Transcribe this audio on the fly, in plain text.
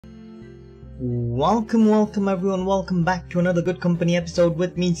Welcome everyone, welcome back to another Good Company episode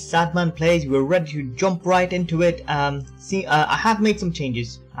with me, Sadman Plays. We're ready to jump right into it. I have made some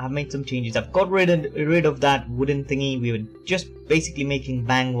changes. I've got rid of that wooden thingy. We were just basically making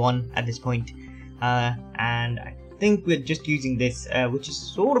Bang 1 at this point. And I think we're just using this, which is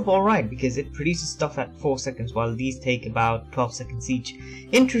sort of alright because it produces stuff at 4 seconds while these take about 12 seconds each.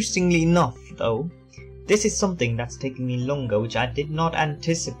 Interestingly enough though, this is something that's taking me longer, which I did not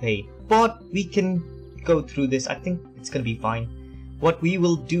anticipate. But we can go through this. I think it's gonna be fine. What we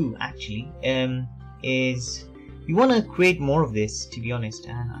will do actually is we want to create more of this, to be honest,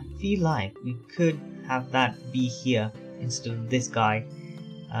 and I feel like we could have that be here instead of this guy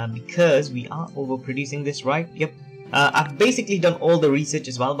because we are overproducing this, right? Yep. I've basically done all the research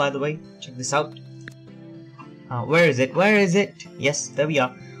as well, by the way. Check this out. Where is it? Yes, there we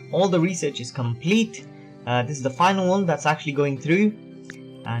are. All the research is complete. This is the final one that's actually going through,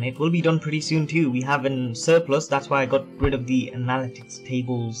 and it will be done pretty soon too. We have a surplus, that's why I got rid of the analytics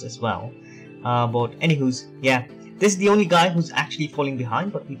tables as well. But anywho's, yeah, this is the only guy who's actually falling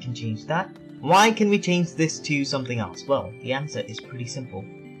behind, but we can change that. Why can we change this to something else? Well, the answer is pretty simple.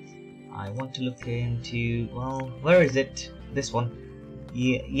 I want to look into, well, where is it? This one.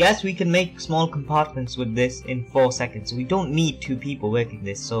 Yes, we can make small compartments with this in 4 seconds, so we don't need 2 people working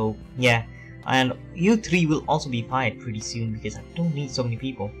this, so yeah. And you 3 will also be fired pretty soon because I don't need so many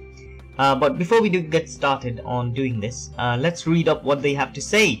people. But before we do get started on doing this, let's read up what they have to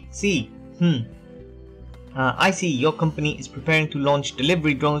say. See, I see your company is preparing to launch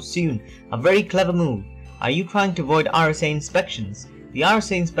delivery drones soon. A very clever move. Are you trying to avoid RSA inspections? The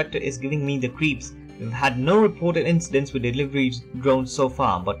RSA inspector is giving me the creeps. We've had no reported incidents with delivery drones so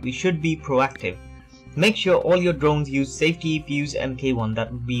far, but we should be proactive. Make sure all your drones use safety fuse MK1.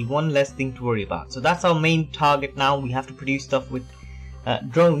 That would be one less thing to worry about. So that's our main target now. We have to produce stuff with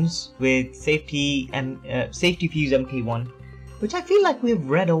drones with safety fuse MK1, which I feel like we've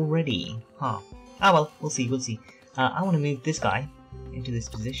read already. Ah well, we'll see. I want to move this guy into this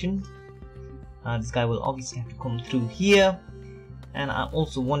position. This guy will obviously have to come through here, and I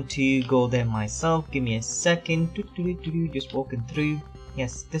also want to go there myself. Give me a second. Just walking through.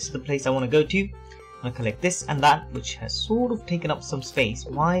 Yes, this is the place I want to go to. I'm gonna collect this and that, which has sort of taken up some space.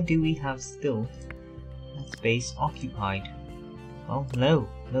 Why do we have still that space occupied? Well, no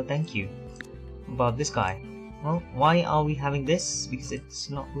thank you. What about this guy? Well, why are we having this? Because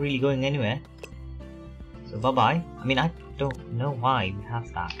it's not really going anywhere. So bye bye. I mean, I don't know why we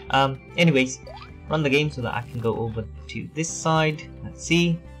have that. Anyways, run the game so that I can go over to this side. Let's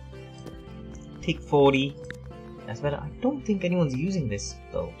see. Take 40. That's better. I don't think anyone's using this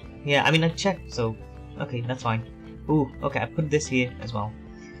though. Yeah, I mean I checked, so okay, that's fine. Ooh, okay, I put this here as well.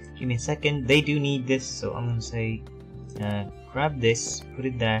 Give me a second. They do need this, so I'm gonna say grab this, put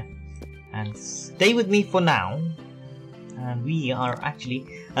it there, and stay with me for now. And we are actually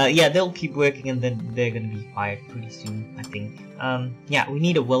yeah, they'll keep working and then they're gonna be fired pretty soon, I think. Yeah, we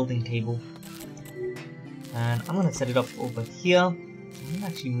need a welding table, and I'm gonna set it up over here. I'm gonna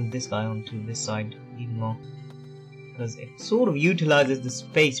actually move this guy onto this side even more, because it sort of utilizes the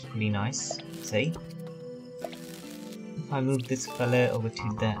space pretty nice, say. If I move this fella over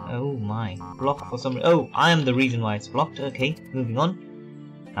to there, oh my, blocked for some, oh, I am the reason why it's blocked. Okay, moving on.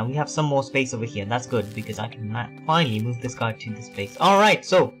 And we have some more space over here, that's good, because I can finally move this guy to this place. Alright,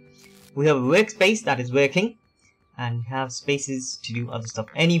 so, we have a workspace that is working, and we have spaces to do other stuff.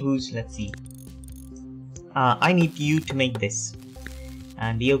 Anywho's, let's see. I need you to make this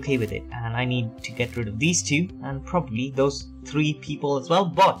and be okay with it, and I need to get rid of these 2 and probably those 3 people as well.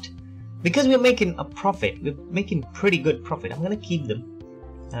 But because we're making a profit, we're making pretty good profit, I'm gonna keep them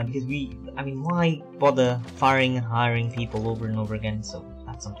because I mean, why bother firing and hiring people over and over again? So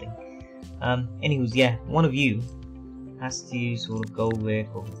that's something. Anywho's, yeah, one of you has to sort of go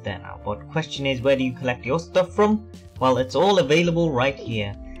over there now. But question is, where do you collect your stuff from? Well, it's all available right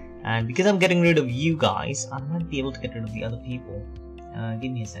here, and because I'm getting rid of you guys, I might be able to get rid of the other people.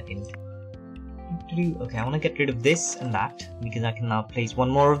 Give me a second. Okay, I want to get rid of this and that, because I can now place one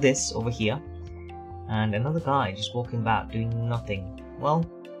more of this over here. And another guy just walking about doing nothing. Well,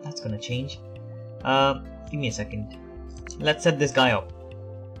 that's gonna change. Give me a second. Let's set this guy up.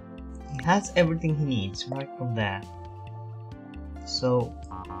 He has everything he needs right from there. So,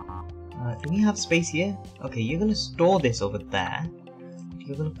 do we have space here? Okay, you're gonna store this over there.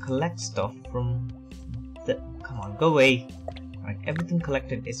 You're gonna collect stuff from the... Come on, go away. Right, everything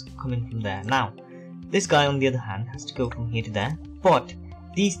collected is coming from there. Now, this guy on the other hand has to go from here to there, but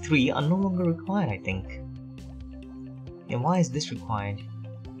these 3 are no longer required, I think. Yeah, why is this required?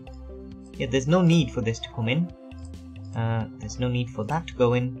 Yeah, there's no need for this to come in. There's no need for that to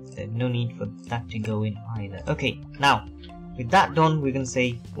go in. There's no need for that to go in either. Okay, now with that done, we're gonna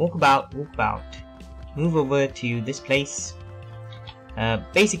say walk about, move over to this place.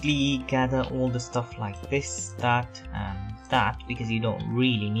 Basically gather all the stuff like this, that, and that, because you don't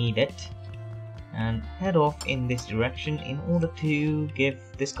really need it, and head off in this direction in order to give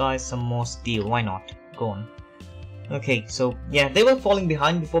this guy some more steel. Why not? Go on. Okay, so yeah, they were falling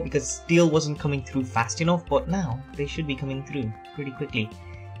behind before because steel wasn't coming through fast enough, but now they should be coming through pretty quickly.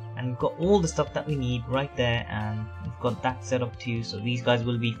 And we've got all the stuff that we need right there, and we've got that set up too, so these guys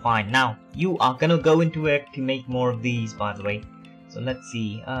will be fine. Now, you are gonna go into work to make more of these, by the way. So let's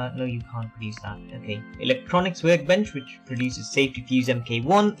see, no, you can't produce that. Okay, electronics workbench, which produces safety fuse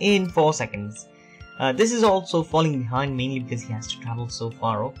MK1 in 4 seconds. This is also falling behind mainly because he has to travel so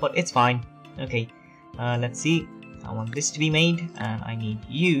far off, but it's fine. Okay, let's see. I want this to be made, and I need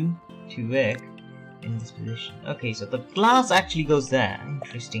you to work in this position. Okay, so the glass actually goes there.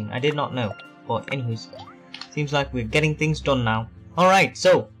 Interesting, I did not know. But anyways, seems like we're getting things done now. Alright,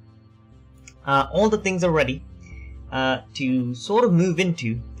 so all the things are ready to sort of move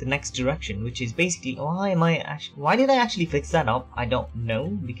into the next direction, which is basically why did I actually fix that up? I don't know,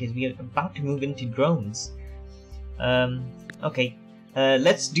 because we are about to move into drones. Okay,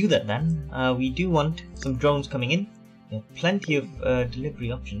 let's do that then. We do want some drones coming in. We have plenty of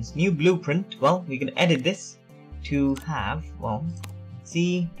delivery options. New blueprint. Well, we can edit this to have, well, let's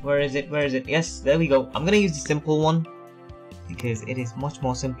see, where is it? Yes, there we go. I'm gonna use the simple one because it is much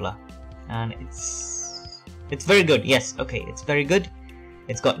more simpler, and it's very good. Yes, okay, it's very good.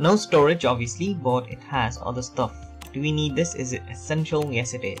 It's got no storage obviously, but it has other stuff. Do we need this? Is it essential?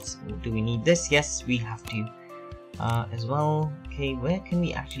 Yes, it is. Do we need this? Yes, we have to as well. Okay, where can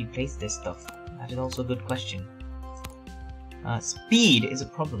we actually place this stuff? That is also a good question. Speed is a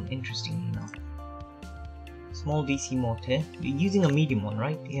problem, interestingly enough. Small DC motor. We're using a medium one,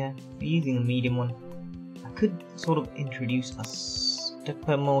 right? Yeah, we're using a medium one. I could sort of introduce a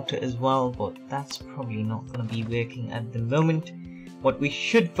stepper motor as well, but that's probably not going to be working at the moment. What we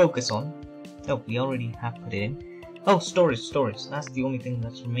should focus on... Oh, we already have put it in. Oh, storage. That's the only thing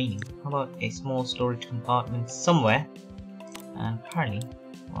that's remaining. How about a small storage compartment somewhere? And apparently,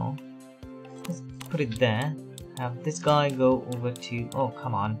 well, let's put it there. Have this guy go over to... Oh,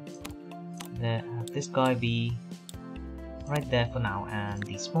 come on. There, have this guy be right there for now, and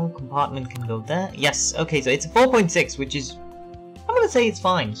the small compartment can go there. Yes, okay, so it's a 4.6, which is... I'm gonna say it's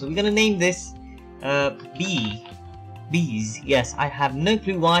fine. So we're gonna name this Bees. Yes, I have no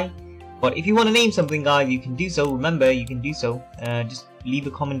clue why, but if you want to name something, guys, you can do so. Remember, you can do so. Just leave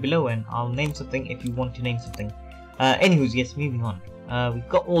a comment below and I'll name something if you want to name something. Anyways, yes, moving on. We've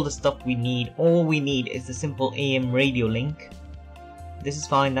got all the stuff we need. All we need is the simple AM radio link. This is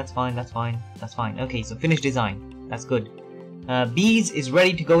fine, that's fine. Okay, so finish design. That's good. Bees is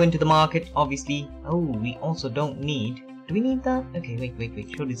ready to go into the market, obviously. Oh, we also don't need... Do we need that? Okay,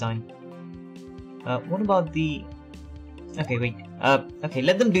 wait. Show design. What about the... Okay, wait. Okay,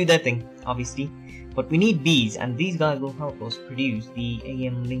 let them do their thing, obviously. But we need bees, and these guys will help us produce the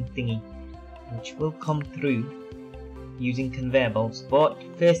AM link thingy, which will come through using conveyor belts. But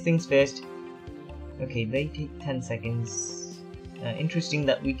first things first. Okay, they take 10 seconds. Interesting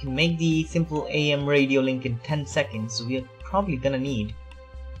that we can make the simple AM radio link in 10 seconds, so we are probably gonna need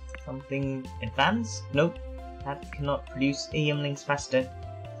something advanced. Nope, that cannot produce AM links faster.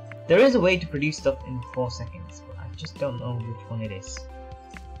 There is a way to produce stuff in 4 seconds, but I just don't know which one it is.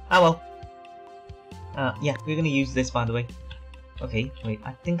 Ah well. Yeah, we're gonna use this, by the way. Okay, wait,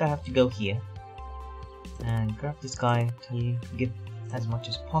 I think I have to go here and grab this guy, tell you to give as much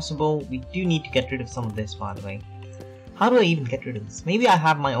as possible. We do need to get rid of some of this, by the way. How do I even get rid of this? Maybe I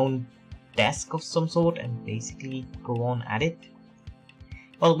have my own desk of some sort and basically go on at it.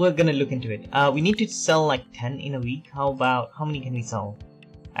 Well, we're gonna look into it. We need to sell like 10 in a week. How many can we sell?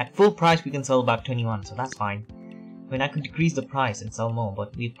 At full price we can sell about 21, so that's fine. I mean, I could decrease the price and sell more,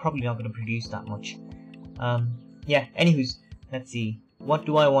 but we're probably not gonna produce that much. Yeah, anywho's, let's see. What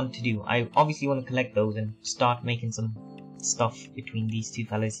do I want to do? I obviously want to collect those and start making some stuff between these two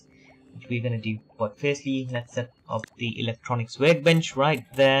fellas, which we're gonna do. But firstly, let's set up the electronics workbench right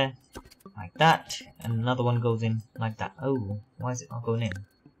there, like that, and another one goes in like that. Oh, why is it not going in?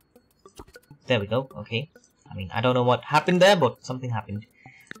 There we go. Okay, I mean, I don't know what happened there, but something happened.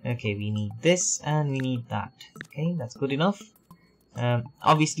 Okay, we need this and we need that. Okay, that's good enough.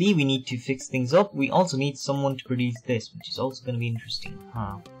 Obviously we need to fix things up. We also need someone to produce this, which is also going to be interesting.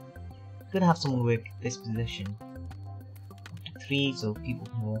 Could have someone work this position. Up to 3, so people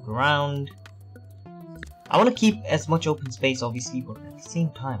can walk around. I want to keep as much open space, obviously, but at the same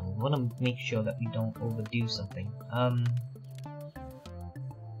time, I want to make sure that we don't overdo something.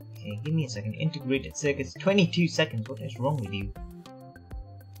 Okay, give me a second. Integrated circuits, 22 seconds. What is wrong with you?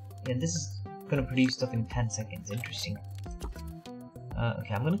 Yeah, this is gonna produce stuff in 10 seconds. Interesting.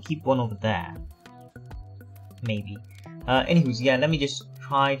 Okay, I'm gonna keep one over there. Maybe. Anyways, yeah, let me just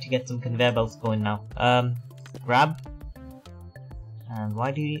try to get some conveyor belts going now. Grab. And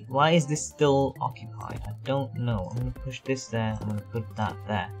why is this still occupied? I don't know. I'm gonna push this there. I'm gonna put that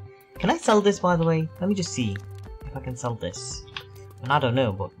there. Can I sell this, by the way? Let me just see if I can sell this. And I don't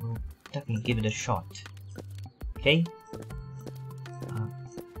know, but we'll definitely give it a shot. Okay.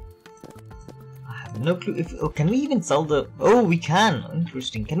 I have no clue if. Oh, can we even sell the? Oh, we can.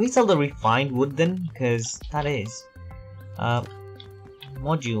 Interesting. Can we sell the refined wood then? Because that is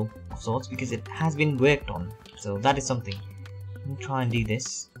module of sorts, because it has been worked on. So that is something. Let me try and do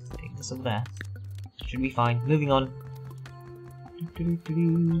this. Take this over there. Should be fine. Moving on.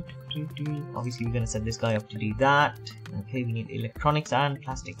 Obviously, we're gonna set this guy up to do that. Okay, we need electronics and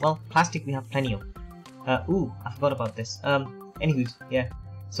plastic. Well, plastic we have plenty of. Ooh, I forgot about this. Anywho's, yeah.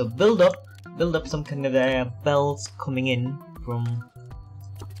 So build up some conveyor belts coming in from.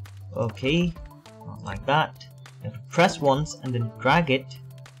 Okay, like that. You have to press once and then drag it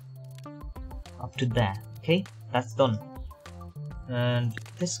up to there. Okay, that's done. And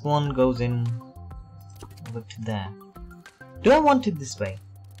this one goes in over to there. Do I want it this way?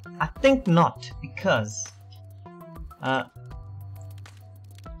 I think not, because I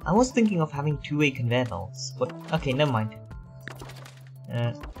was thinking of having two-way conveyor belts, but okay, never mind.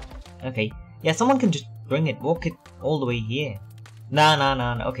 Okay, yeah, someone can just bring it, walk it all the way here.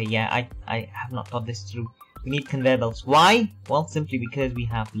 Nah. Okay, yeah, I have not thought this through. We need conveyor belts. Why? Well, simply because we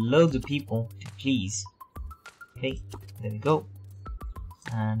have loads of people to please. Okay, there we go.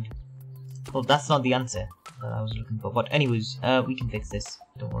 And well, that's not the answer that I was looking for. But anyways, we can fix this.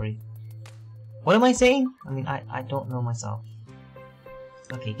 Don't worry. What am I saying? I mean, I don't know myself.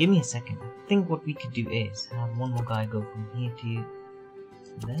 Okay, give me a second. I think what we could do is have one more guy go from here to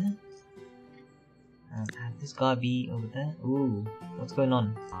there. And have this guy be over there. Ooh, what's going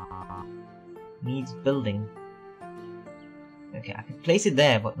on? Needs building. Okay, I can place it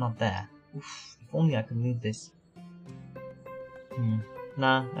there, but not there. Oof, if only I could move this.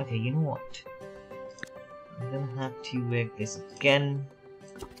 Nah, okay, you know what? I'm gonna have to work this again.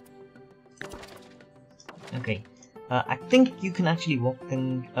 Okay, I think you can actually walk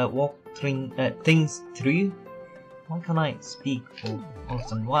things through. Why can't I speak for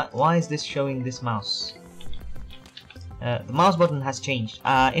Austin? Why is this showing this mouse? The mouse button has changed.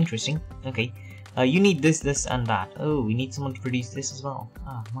 Interesting. Okay, you need this, and that. Oh, we need someone to produce this as well.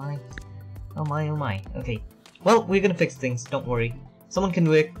 Oh my. Okay, well, we're gonna fix things. Don't worry. Someone can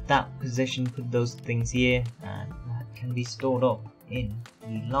work that position, put those things here, and that can be stored up in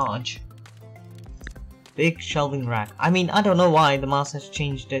the large big shelving rack. I mean, I don't know why the mouse has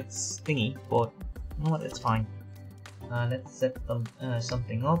changed its thingy, but you know what, it's fine. Let's set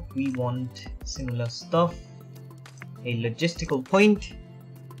something up. We want similar stuff. A logistical point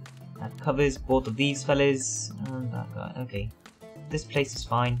that covers both of these fellas and that guy. Okay, this place is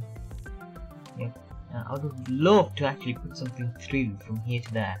fine. Yep. I would love to actually put something through from here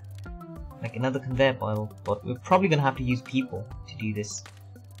to there, like another conveyor belt, but we're probably gonna have to use people to do this.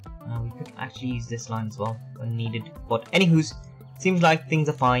 We could actually use this line as well when needed, but anywho's, seems like things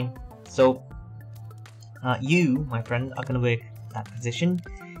are fine. So you, my friend, are gonna work that position,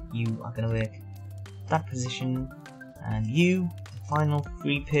 you are gonna work that position, and you, the final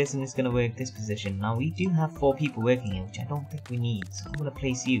free person, is gonna work this position. Now we do have 4 people working here, which I don't think we need, so I'm gonna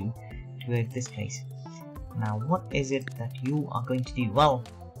place you to work this place. Now what is it that you are going to do? Well,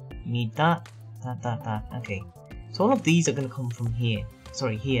 you need that. Okay, so all of these are going to come from here,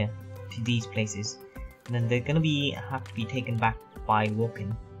 here to these places, and then they're going to have to be taken back by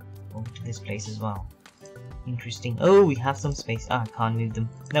walking over to this place as well. Interesting. Oh, we have some space. I can't move them.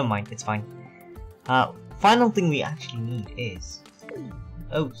 Never mind, it's fine. Final thing we actually need is,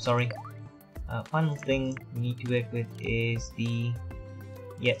 oh sorry, final thing we need to work with is the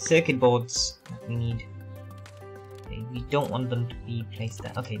circuit boards that we need. Okay, we don't want them to be placed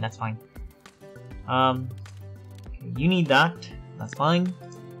there. Okay, that's fine. Okay, you need that. That's fine.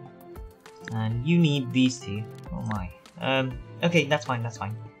 And you need these 2. Oh my. Okay, that's fine.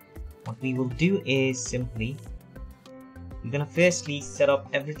 What we will do is simply, we're gonna firstly set up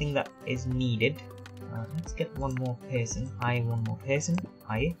everything that is needed. Let's get one more person. Hire one more person.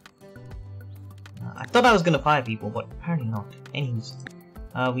 Hire. I thought I was gonna fire people, but apparently not. Anyways,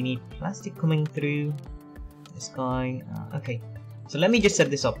 we need plastic coming through. This guy. Okay, so let me just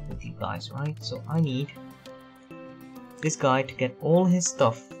set this up with you guys, right? So I need this guy to get all his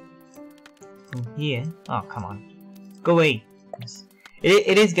stuff from here. Oh, come on. Go away. Yes.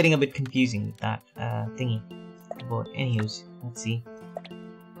 It is getting a bit confusing with that thingy. But anyways, let's see.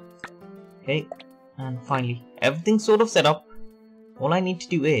 Okay, and finally, everything's sort of set up. All I need to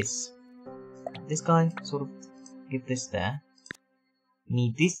do is this guy sort of give this there.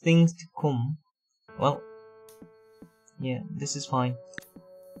 Need these things to come. Well, yeah, this is fine.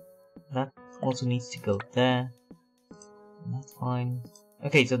 That also needs to go there. That's fine.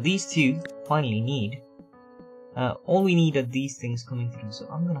 Okay, so these two finally need. All we need are these things coming through. So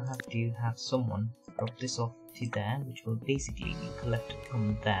I'm gonna have to have someone drop this off to there, which will basically be collected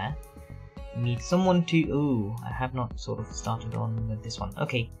from there. We need someone to. Ooh, I have not sort of started on with this one.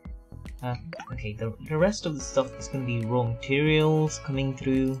 Okay. Okay, the rest of the stuff is going to be raw materials coming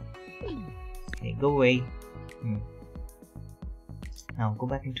through. Okay, go away. Now go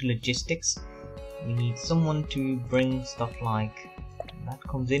back into logistics. We need someone to bring stuff like that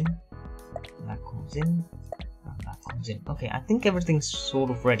comes in, that comes in, and that comes in. Okay, I think everything's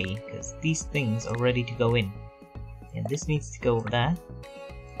sort of ready because these things are ready to go in. And this needs to go over there.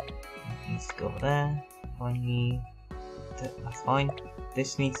 That needs to go over there. Finally, that's fine.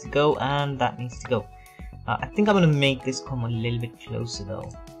 This needs to go and that needs to go. I think I'm gonna make this come a little bit closer though.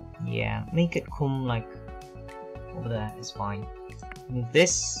 Yeah, make it come like over there is fine. Move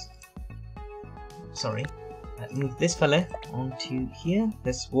this. Sorry. Move this fella onto here.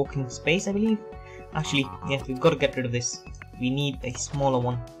 This walking space, I believe. Actually, yeah, we've got to get rid of this. We need a smaller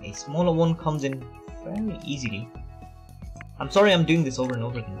one. A smaller one comes in very easily. I'm sorry I'm doing this over and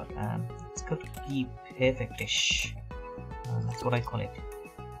over again, but it's got to be perfect-ish. That's what I call it.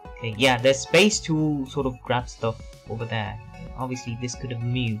 Okay, yeah, there's space to sort of grab stuff over there. Obviously, this could have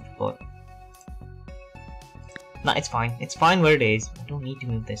moved, but no, it's fine. It's fine where it is. I don't need to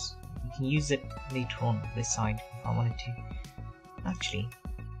move this. We can use it later on this side if I wanted to. Actually,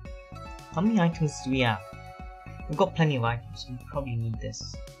 how many items do we have? We've got plenty of items. So we probably need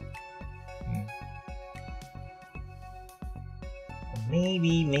this. Or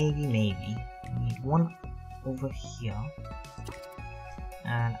maybe we need one over here.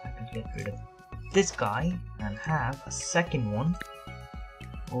 And I can get rid of this guy and have a second one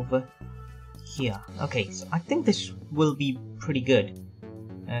over here. Okay, so I think this will be pretty good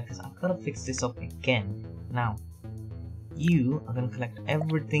because I've got to fix this up again. Now, you are going to collect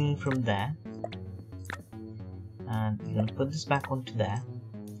everything from there and you're going to put this back onto there.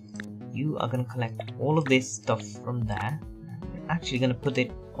 You are going to collect all of this stuff from there and we're actually going to put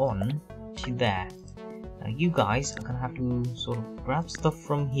it on to there. Now you guys are going to have to sort of grab stuff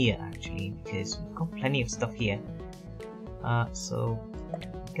from here actually because we've got plenty of stuff here. So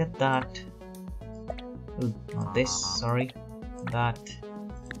get that. Ooh, not this, sorry. That.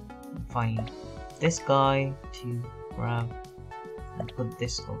 And finally this guy to grab and put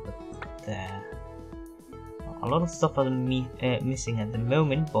this over there. A lot of stuff are missing at the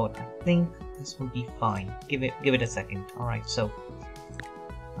moment, but I think this will be fine. Give it a second. Alright, so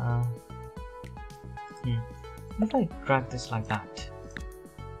if I drag this like that,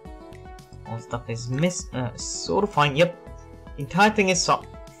 all stuff is sort of fine. Yep, entire thing is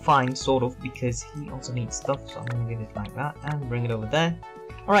fine, sort of, because he also needs stuff. So I'm gonna give it like that and bring it over there.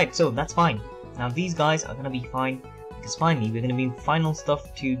 Alright, so that's fine. Now these guys are gonna be fine because finally we're gonna move final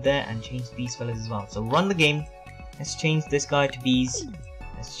stuff to there and change these fellas as well. So run the game. Let's change this guy to bees.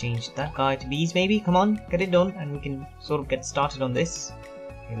 Let's change that guy to bees. Maybe come on, get it done, and we can sort of get started on this.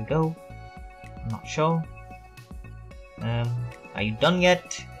 Here we go. I'm not sure. Are you done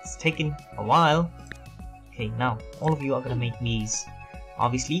yet? It's taken a while. Okay, now all of you are gonna make these.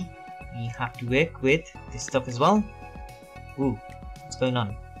 Obviously, we have to work with this stuff as well. Ooh, what's going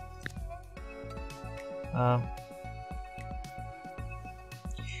on?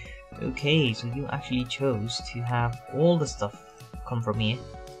 Okay, so you actually chose to have all the stuff come from here.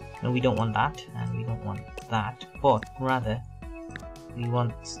 No, we don't want that, and we don't want that, but rather we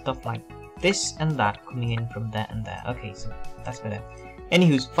want stuff like this and that coming in from there and there. Okay, so that's better.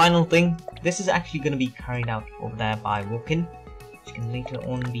 Anywho's, final thing, this is actually going to be carried out over there by walk-in, which can later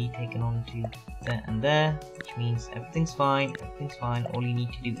on be taken on to there and there, which means everything's fine, all you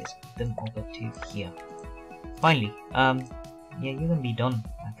need to do is put them over to here. Finally, yeah, you're going to be done,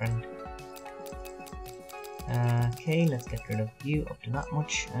 my friend. Okay, let's get rid of you up to that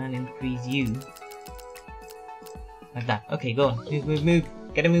much and increase you like that. Okay, go on, move.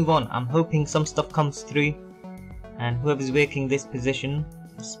 Get a move on. I'm hoping some stuff comes through, and whoever's working this position,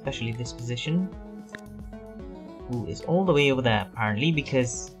 especially this position, who is all the way over there apparently,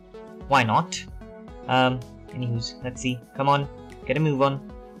 because why not? Anywho's, let's see. Come on, get a move on.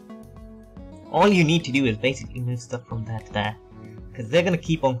 All you need to do is basically move stuff from there to there, because they're gonna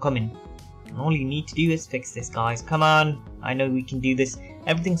keep on coming. And all you need to do is fix this, guys. Come on, I know we can do this.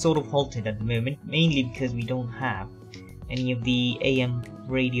 Everything's sort of halted at the moment, mainly because we don't have any of the AM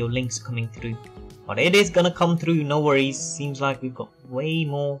radio links coming through. But it is gonna come through, no worries. Seems like we've got way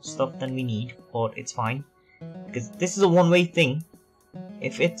more stuff than we need, but it's fine. Because this is a one-way thing.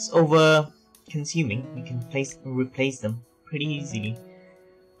 If it's over consuming, we can replace them pretty easily.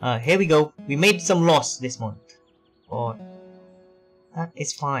 Here we go. We made some loss this month, but that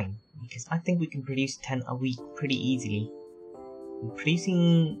is fine, because I think we can produce 10 a week pretty easily. We're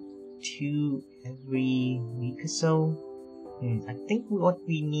producing 2 every week or so. I think what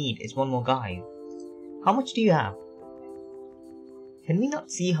we need is one more guy. How much do you have? Can we not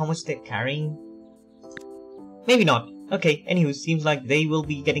see how much they're carrying? Maybe not. Okay, anywho, seems like they will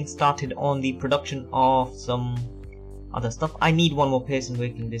be getting started on the production of some other stuff. I need one more person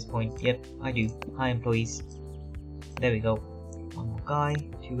working at this point. Yep, I do. Hi, employees. There we go. One more guy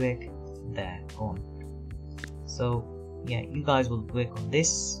to work. There, gone. So, yeah, you guys will work on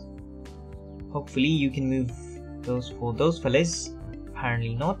this. Hopefully you can move those for those fellas.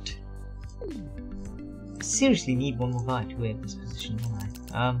 Apparently not. I seriously need one more guy to work this position,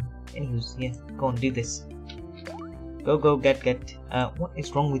 don't I? Anyways, yeah, go on, do this. Go, get. What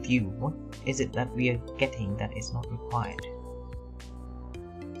is wrong with you? What is it that we are getting that is not required?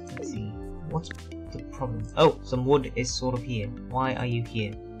 Let's see. What's the problem? Oh, some wood is sort of here. Why are you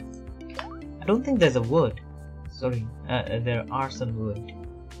here? I don't think there's a wood. Sorry, there are some wood.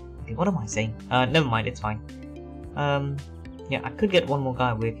 Okay, what am I saying? Never mind, it's fine. Yeah, I could get one more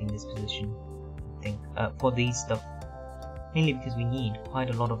guy working this position, I think, for these stuff. Mainly because we need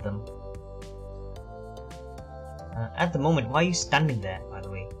quite a lot of them. At the moment, why are you standing there, by the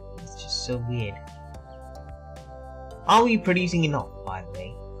way? It's just so weird. Are we producing enough, by the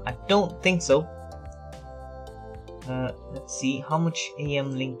way? I don't think so. Let's see, how much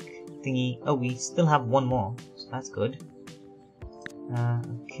AM link thingy? Oh, we still have one more, so that's good.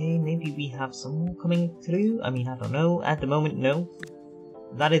 Okay, maybe we have some more coming through. I mean, I don't know. At the moment, no.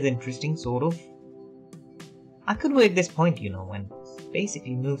 That is interesting, sort of. I could work this point, you know, and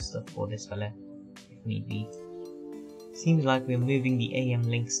basically move stuff for this fella, if need be. Seems like we're moving the AM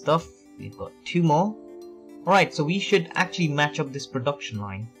link stuff. We've got 2 more. Alright, so we should actually match up this production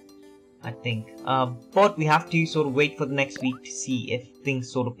line, I think. But we have to sort of wait for the next week to see if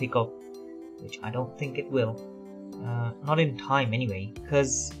things sort of pick up, which I don't think it will. Not in time anyway,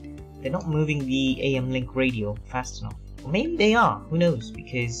 because they're not moving the AM link radio fast enough. Or maybe they are, who knows,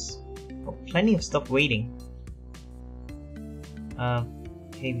 because we've got plenty of stuff waiting.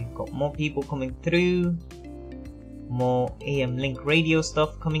 Okay, we've got more people coming through. More AM link radio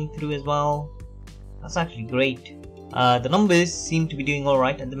stuff coming through as well. That's actually great. The numbers seem to be doing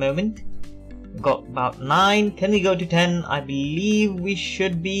alright at the moment. We've got about 9. Can we go to 10? I believe we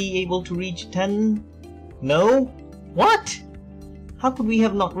should be able to reach 10. No? What? How could we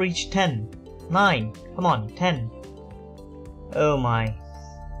have not reached 10? 9. Come on, 10. Oh my.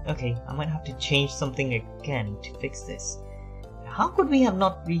 Okay, I might have to change something again to fix this. How could we have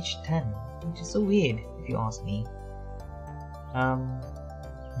not reached 10? Which is so weird, if you ask me.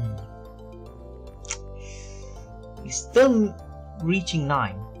 We're still reaching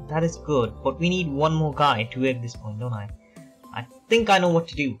 9. That is good, but we need one more guy to work this point, don't I? I think I know what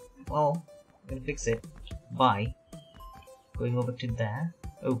to do. Well, I'm gonna fix it by going over to there.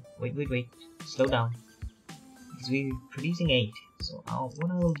 Oh, wait. Slow down. Because we're producing 8. So what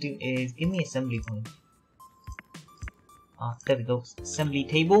I will do is give me assembly point. There we go. Assembly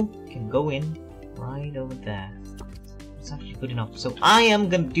table can go in right over there. It's actually good enough. So I am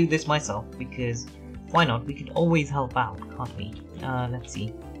gonna do this myself because why not? We can always help out, can't we? Let's see.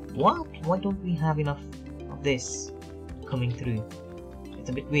 What? Why don't we have enough of this coming through? It's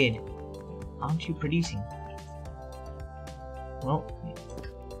a bit weird. Aren't you producing? Well,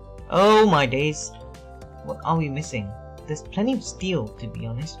 oh my days. What are we missing? There's plenty of steel, to be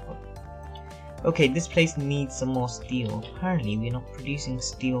honest. But okay, this place needs some more steel. Apparently, we're not producing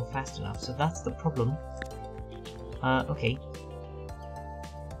steel fast enough, so that's the problem. Okay.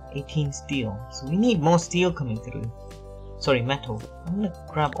 18 steel. So we need more steel coming through. Sorry, metal. I'm gonna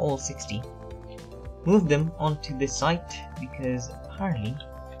grab all 60. Move them onto this site because apparently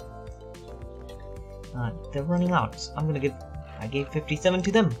they're running out. So I gave 57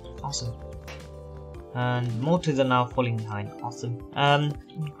 to them. Awesome. And motors are now falling behind. Awesome.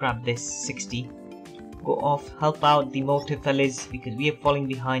 Grab this 60. Go off, help out the motor fellas because we are falling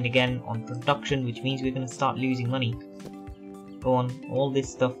behind again on production, which means we're gonna start losing money. Go on, all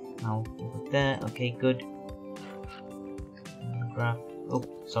this stuff now over there. Okay, good. Grab. Oh,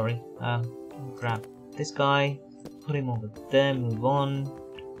 sorry. Grab this guy, put him over there, move on.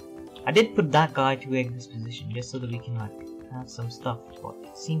 I did put that guy to this position just so that we can like have some stuff, but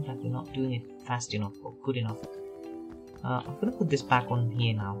it seems like we're not doing it fast enough or good enough. I'm gonna put this back on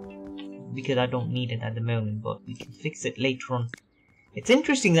here now because I don't need it at the moment, but we can fix it later on. It's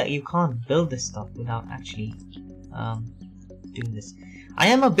interesting that you can't build this stuff without actually doing this. I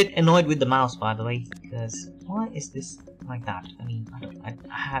am a bit annoyed with the mouse, by the way, because why is this like that? I mean, I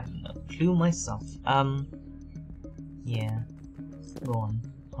have no clue myself. Yeah, go on,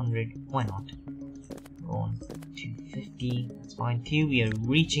 100, why not? Go on, 250, that's fine too. We are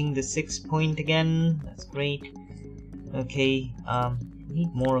reaching the 6 point again, that's great. Okay, we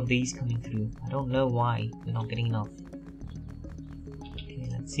need more of these coming through. I don't know why we're not getting enough. Okay,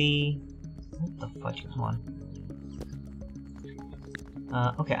 let's see. What the fudge, come on.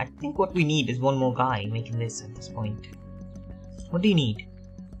 Okay, I think what we need is one more guy making this at this point. What do you need?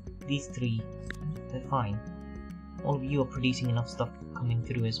 These three, they're fine. All of you are producing enough stuff coming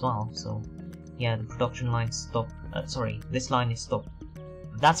through as well, so yeah, the production line stopped. Sorry, this line is stopped.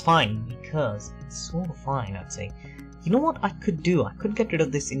 That's fine, because it's sort of fine, I'd say. You know what I could do? I could get rid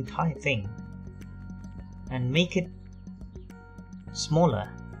of this entire thing and make it smaller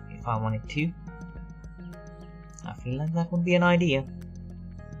if I wanted to. I feel like that would be an idea.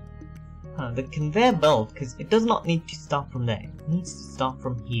 The conveyor belt, because it does not need to start from there, it needs to start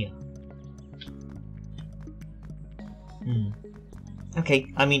from here.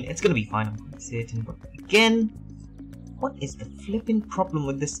 Okay, I mean, it's gonna be fine, I'm quite certain, but again, what is the flipping problem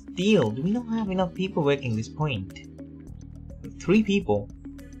with this steel? Do we not have enough people working this point? 3 people,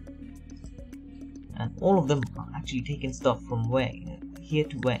 and all of them are actually taking stuff from where? Here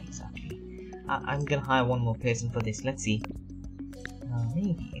to where exactly? I'm gonna hire one more person for this, let's see.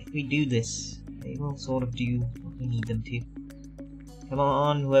 Maybe if we do this, they will sort of do what we need them to. Come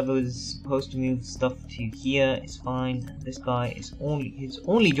on, whoever is supposed to move stuff to here is fine. This guy is his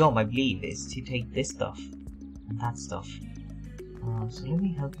only job, I believe, is to take this stuff and that stuff. So let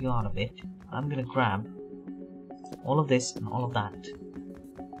me help you out a bit. I'm gonna grab all of this and all of that,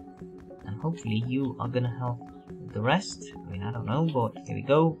 and hopefully you are gonna help with the rest. I mean, I don't know, but here we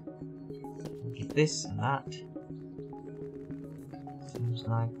go. Get this and that. Seems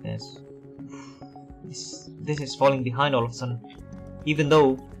like this is falling behind all of a sudden, even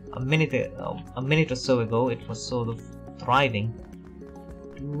though a minute or so ago it was sort of thriving.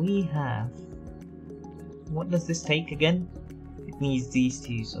 Do we have, what does this take again? It needs these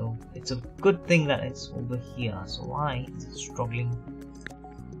two, so it's a good thing that it's over here. So why is it struggling?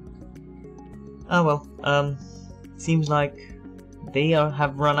 Ah well, seems like they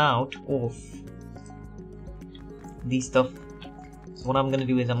have run out of these stuff. So what I'm gonna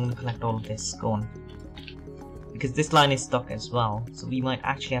do is I'm gonna collect all of this. Go on, because this line is stuck as well, so we might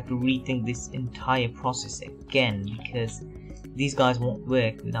actually have to rethink this entire process again, because these guys won't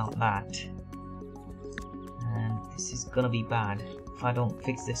work without that, and this is gonna be bad if I don't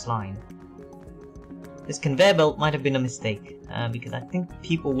fix this line. This conveyor belt might have been a mistake, because I think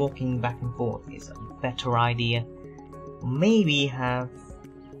people walking back and forth is a better idea. Maybe have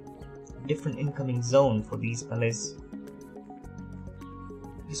a different incoming zone for these fellas,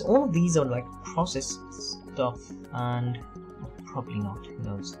 because all of these are like processed stuff, and probably not, who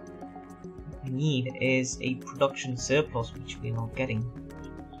knows. What we need is a production surplus, which we're not getting.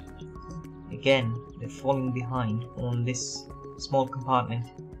 Again, they're falling behind on this small compartment.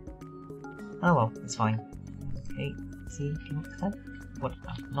 Oh well, it's fine. Okay, see, what?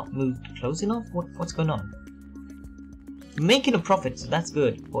 I've not moved close enough? What's going on? We're making a profit, so that's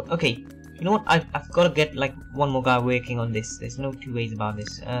good. But okay, you know what? I've got to get like one more guy working on this. There's no two ways about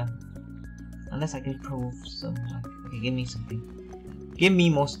this. Unless I can prove some. Like, okay, give me something. Give me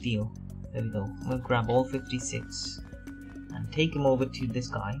more steel. There we go. I'm gonna grab all 56 and take him over to this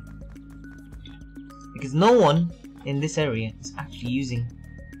guy, because no one in this area is actually using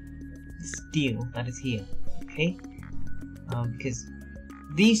the steel that is here. Okay, because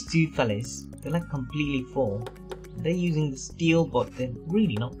these two fellas, they're like completely full. They're using the steel, but they're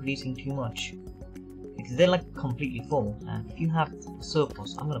really not producing too much, because they're like completely full. And if you have a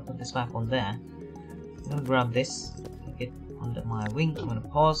surplus, I'm gonna put this back on there. I'm gonna grab this, take it under my wing. I'm gonna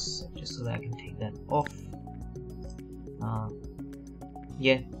pause just so that I can take that off.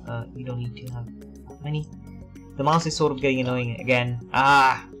 Yeah, you don't need to have that many. The mouse is sort of getting annoying again.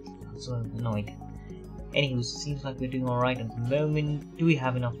 I'm so annoyed. Anywho, seems like we're doing alright at the moment. Do we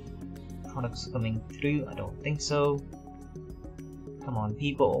have enough products coming through? I don't think so. Come on,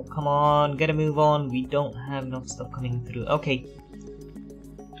 people, come on, get a move on. We don't have enough stuff coming through. Okay,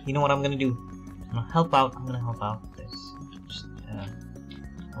 you know what I'm gonna do? I'm gonna help out. There's just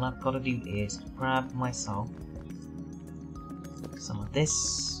what I've got to do is grab myself some of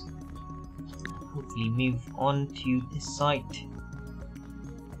this, hopefully move on to this site.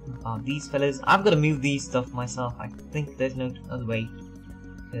 These fellas, I've got to move these stuff myself. I think there's no other way,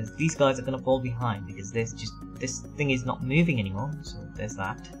 because these guys are going to fall behind, because there's just, this thing is not moving anymore, so there's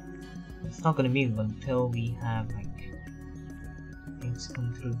that. It's not going to move until we have like things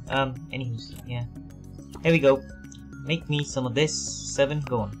come through. Anywho, yeah, here we go. Make me some of this. 7,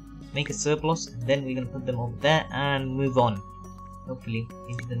 go on, make a surplus, and then we're going to put them over there and move on, hopefully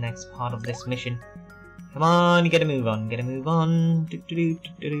into the next part of this mission. Come on, you gotta move on, gotta move on.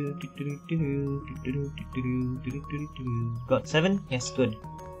 Got 7? Yes, good.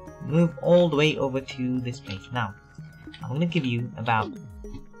 Move all the way over to this page. Now, I'm gonna give you about,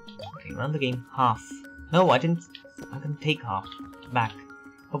 okay, run the game, half. No, I didn't, I'm gonna take half back.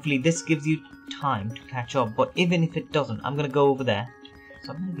 Hopefully this gives you time to catch up, but even if it doesn't, I'm gonna go over there.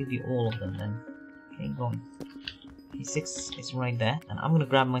 So I'm gonna give you all of them then. Okay, go on. Okay, 6 is right there, and I'm gonna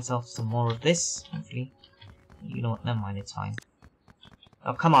grab myself some more of this, hopefully. You know what, never mind, it's fine.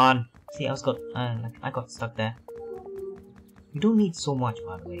 Oh, come on! See, I got stuck there. You don't need so much,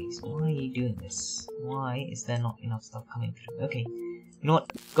 by the way, so why are you doing this? Why is there not enough stuff coming through? Okay, you know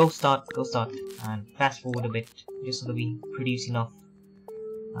what, go start, and fast forward a bit, just so that we produce enough.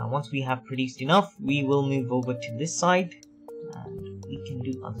 Once we have produced enough, we will move over to this side, and we can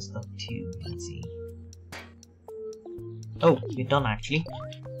do other stuff too. Let's see. Oh, we're done actually.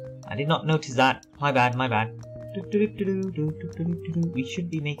 I did not notice that. My bad, my bad. We should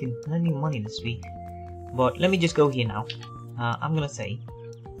be making plenty of money this week. But let me just go here now. I'm gonna say,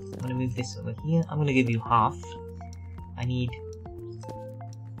 I'm gonna move this over here. I'm gonna give you half. I need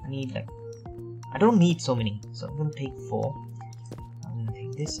like, I don't need so many, so I'm gonna take 4. I'm gonna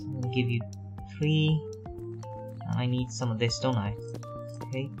take this. I'm gonna give you 3. And I need some of this, don't I?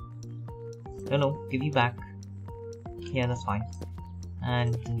 Okay. No, give you back. Yeah, that's fine.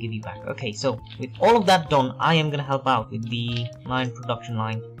 And can give you back. Okay, so with all of that done, I am gonna help out with the production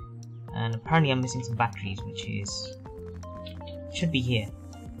line, and apparently I'm missing some batteries, which is should be here.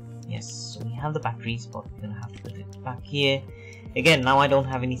 Yes, so we have the batteries, but we're gonna have to put it back here. Again, now I don't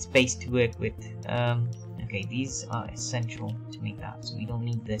have any space to work with. Okay, these are essential to make that, so we don't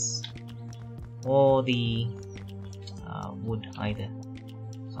need this or the wood either.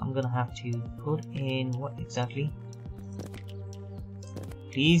 So I'm gonna have to put in what exactly?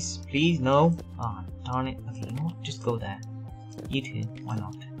 Please, no. Ah, darn it. Okay, you know what? Just go there. You too. Why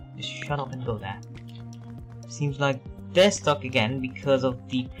not? Just shut up and go there. Seems like they're stuck again because of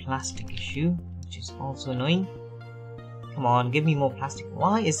the plastic issue, which is also annoying. Come on, give me more plastic.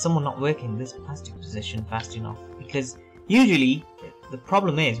 Why is someone not working this plastic position fast enough? Because usually the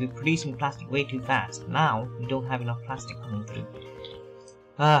problem is we're producing plastic way too fast. Now we don't have enough plastic coming through.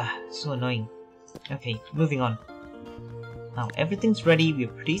 Ah, so annoying. Okay, moving on. Now everything's ready. We're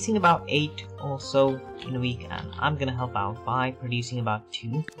producing about 8 or so in a week, and I'm gonna help out by producing about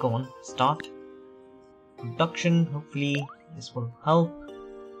 2. Go on, start production. Hopefully this will help.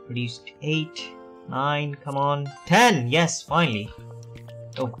 Produced 8, 9, come on, 10. Yes, finally.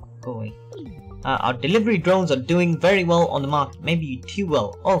 Oh, go away. Our delivery drones are doing very well on the market, maybe too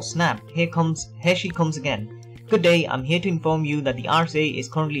well. Oh snap, here she comes again. Good day, I'm here to inform you that the RSA is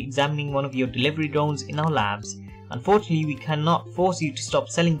currently examining one of your delivery drones in our labs. Unfortunately, we cannot force you to stop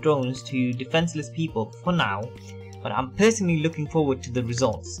selling drones to defenseless people for now, but I'm personally looking forward to the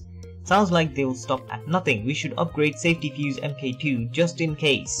results. Sounds like they will stop at nothing. We should upgrade Safety Fuse MK2 just in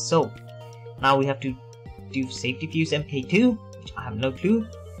case. So, now we have to do Safety Fuse MK2, which I have no clue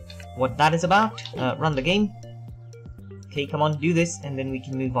what that is about. Run the game. Okay, come on, do this, and then we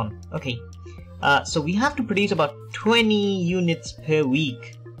can move on. Okay, so we have to produce about 20 units per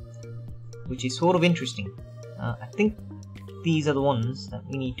week, which is sort of interesting. I think these are the ones that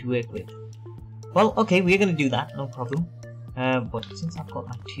we need to work with. Well, okay, we're gonna do that, no problem. But since I've got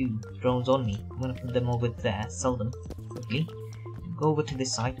like 2 drones on me, I'm gonna put them over there, sell them quickly. Go over to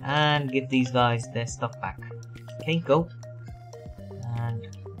this side and give these guys their stuff back. Okay, go. And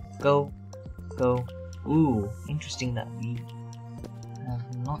go. Ooh, interesting that we have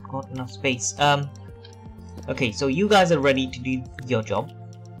not got enough space. Okay, so you guys are ready to do your job.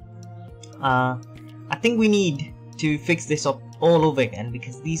 I think we need to fix this up all over again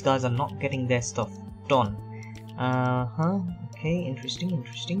because these guys are not getting their stuff done. Okay, interesting.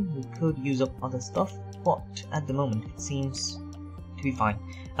 We could use up other stuff, but at the moment it seems to be fine.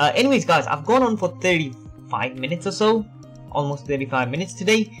 Anyways guys, I've gone on for 35 minutes or so, almost 35 minutes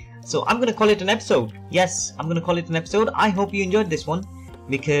today, so I'm gonna call it an episode. Yes, I'm gonna call it an episode. I hope you enjoyed this one.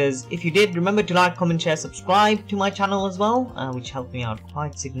 because if you did, remember to like, comment, share, subscribe to my channel as well, which helped me out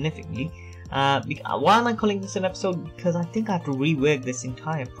quite significantly. Why am I calling this an episode? Because I think I have to rework this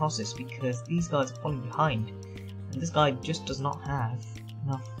entire process, because these guys are falling behind and this guy just does not have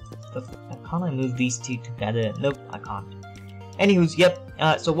enough stuff. Can't I move these two together? Nope, I can't. Anywho's, yep,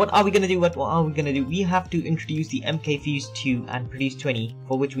 so what are we gonna do? What are we gonna do? We have to introduce the MK Fuse 2 and produce 20,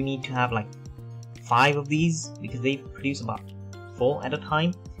 for which we need to have like 5 of these, because they produce about 4 at a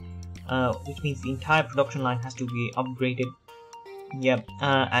time, which means the entire production line has to be upgraded. Yep,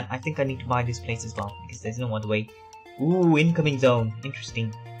 and I think I need to buy this place as well, because there's no other way. Ooh, incoming zone,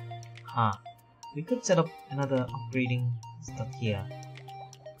 interesting. Huh, we could set up another upgrading stuff here.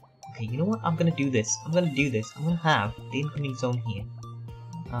 Okay, you know what, I'm gonna do this, I'm gonna have the incoming zone here.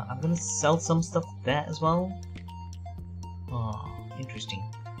 I'm gonna sell some stuff there as well. Oh, interesting.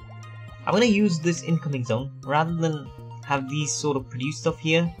 I'm gonna use this incoming zone, rather than have these sort of produce stuff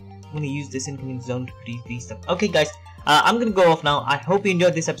here. I'm gonna use this incoming zone to produce these stuff. Okay guys, I'm gonna go off now. I hope you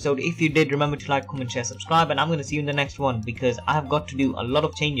enjoyed this episode. If you did, remember to like, comment, share, subscribe, and I'm gonna see you in the next one, because I have got to do a lot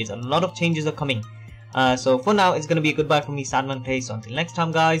of changes. A lot of changes are coming. So for now, it's gonna be a goodbye from me, Sadman Plays. So until next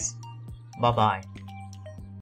time guys, bye bye.